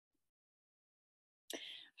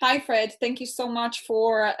Hi, Fred. Thank you so much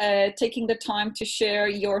for taking the time to share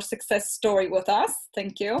your success story with us.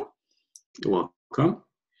 Thank you. You're welcome.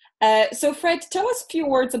 So, Fred, tell us a few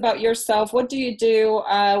words about yourself. What do you do?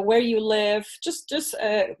 Where you live? Just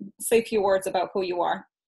say a few words about who you are.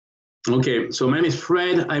 Okay, so my name is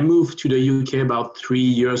Fred. I moved to the UK about 3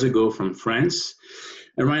 years ago from France.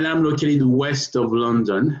 And right now I'm located west of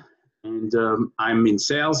London. And I'm in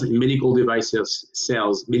sales, in medical devices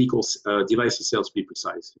sales, devices sales, to be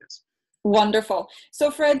precise, yes. Wonderful. So,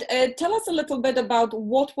 Fred, tell us a little bit about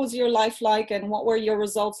what was your life like and what were your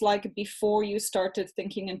results like before you started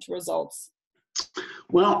thinking into results?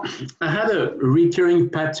 Well, I had a recurring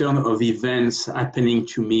pattern of events happening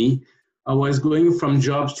to me. I was going from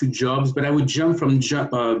jobs to jobs, but I would jump from job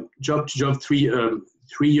to job 3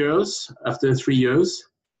 years. After 3 years,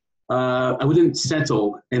 I wouldn't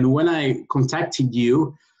settle. And when I contacted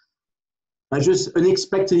you, I just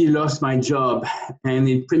unexpectedly lost my job, and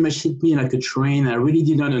it pretty much hit me like a train. I really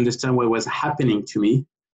did not understand what was happening to me.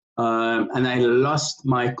 And I lost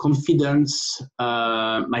my confidence,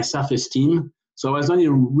 my self-esteem. So I was not in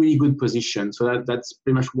a really good position. So that's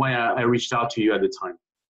pretty much why I reached out to you at the time.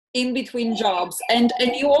 In between jobs. And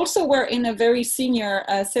you also were in a very senior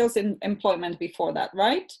sales employment before that,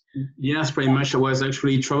 right? Yes, pretty much. I was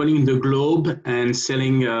actually traveling the globe and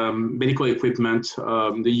selling medical equipment,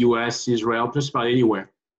 the US, Israel, just about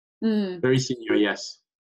anywhere. Very senior, yes.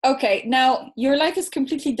 Okay, now your life is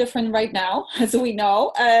completely different right now, as we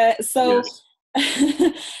know. Yes.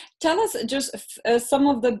 Tell us just some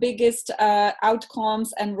of the biggest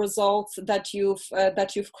outcomes and results that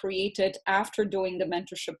you've created after doing the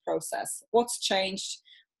mentorship process. What's changed?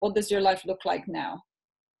 What does your life look like now?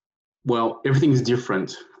 Well, everything is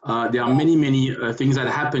different. There are many things that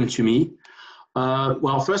happened to me.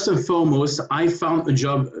 Well, first and foremost, I found a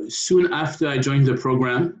job soon after I joined the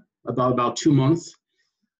program, about 2 months.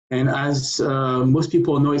 And as most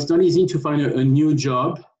people know, it's not easy to find a new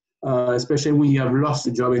job, especially when you have lost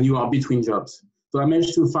a job and you are between jobs. So I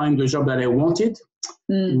managed to find the job that I wanted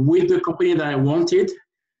with the company that I wanted.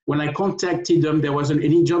 When I contacted them, there wasn't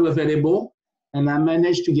any job available, and I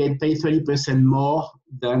managed to get paid 30% more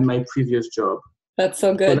than my previous job. That's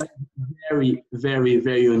so good. So that's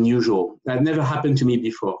very unusual. That never happened to me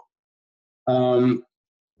before.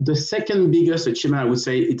 The second biggest achievement, I would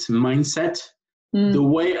say, it's mindset. The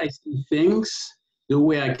way I see things, the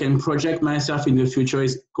way I can project myself in the future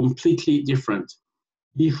is completely different.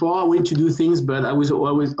 Before I went to do things, but I would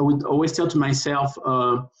always tell to myself,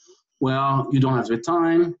 well, you don't have the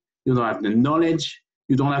time, you don't have the knowledge,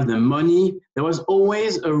 you don't have the money. There was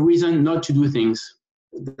always a reason not to do things.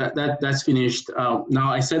 That's finished.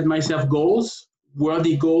 Now I set myself goals,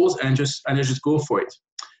 worthy goals, and I just go for it.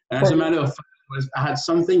 And as a matter of fact, I had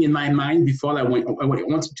something in my mind before I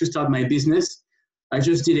wanted to start my business. I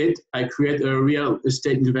just did it. I created a real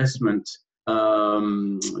estate investment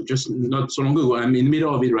just not so long ago. I'm in the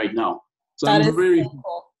middle of it right now. So that I'm very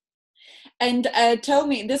cool. And tell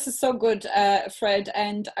me, this is so good, Fred.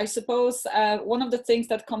 And I suppose one of the things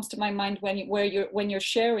that comes to my mind when you're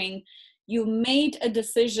sharing, you made a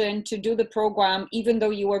decision to do the program even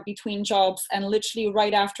though you were between jobs, and literally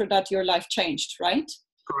right after that, your life changed, right?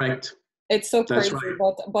 Correct. It's so crazy,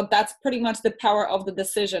 right. but that's pretty much the power of the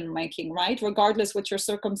decision making, right? Regardless what your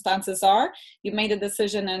circumstances are, you made a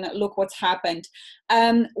decision and look what's happened.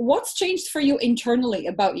 What's changed for you internally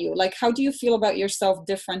about you? Like, how do you feel about yourself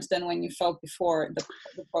different than when you felt before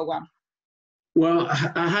the program? Well,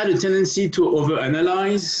 I had a tendency to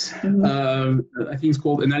overanalyze. I think it's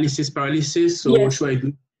called analysis paralysis. So Yes. should I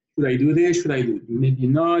do? Should I do this? Should I do? Maybe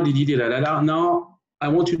not. No, I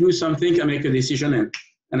want to do something. I make a decision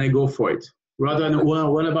and I go for it. Rather than,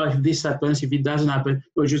 well, what about if this happens? If it doesn't happen,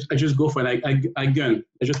 no, I just go for it. I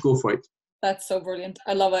just go for it. That's so brilliant.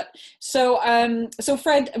 I love it. So, so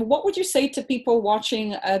Fred, what would you say to people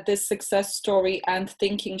watching this success story and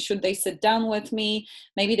thinking, should they sit down with me?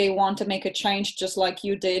 Maybe they want to make a change just like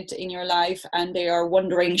you did in your life, and they are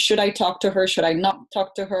wondering, should I talk to her? Should I not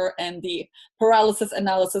talk to her? And the paralysis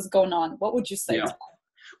analysis going on. What would you say to them?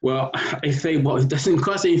 Well, I say, well, it doesn't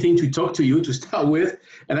cost anything to talk to you to start with.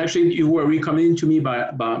 And actually, you were recommended to me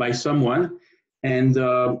by someone. And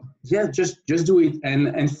just do it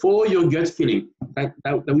and follow your gut feeling. That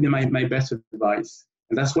would be my best advice.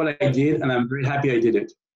 And that's what I did. And I'm very happy I did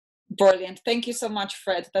it. Brilliant. Thank you so much,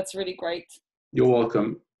 Fred. That's really great. You're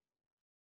welcome.